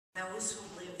those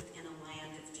who lived in a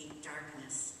land of deep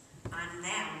darkness. On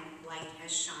them light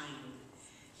has shined.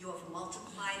 You have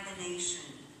multiplied the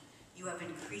nation. You have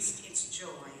increased its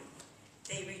joy.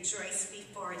 They rejoice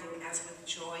before you as with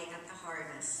joy at the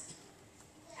harvest,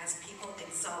 as people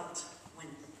exult when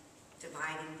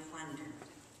dividing plunder.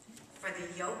 For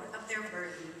the yoke of their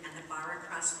burden and the bar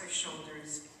across their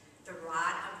shoulders, the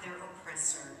rod of their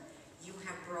oppressor, you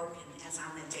have broken as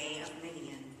on the day of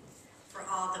Midian. For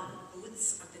all the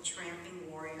boots of the tramping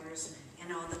warriors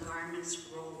and all the garments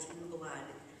rolled in blood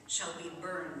shall be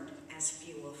burned as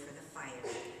fuel for the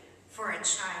fire. For a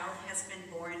child has been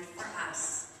born for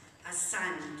us, a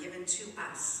son given to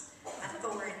us.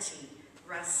 Authority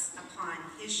rests upon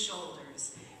his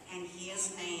shoulders, and he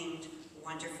is named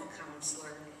Wonderful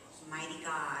Counselor, Mighty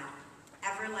God,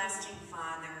 Everlasting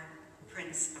Father,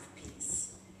 Prince of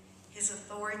Peace. His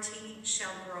authority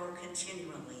shall grow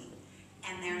continually,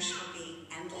 and there shall be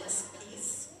endless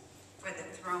peace for the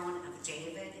throne of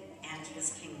David and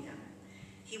his kingdom.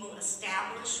 He will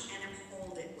establish and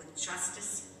uphold it with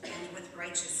justice and with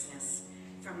righteousness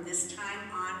from this time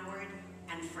onward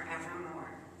and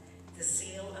forevermore. The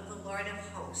seal of the Lord of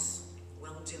hosts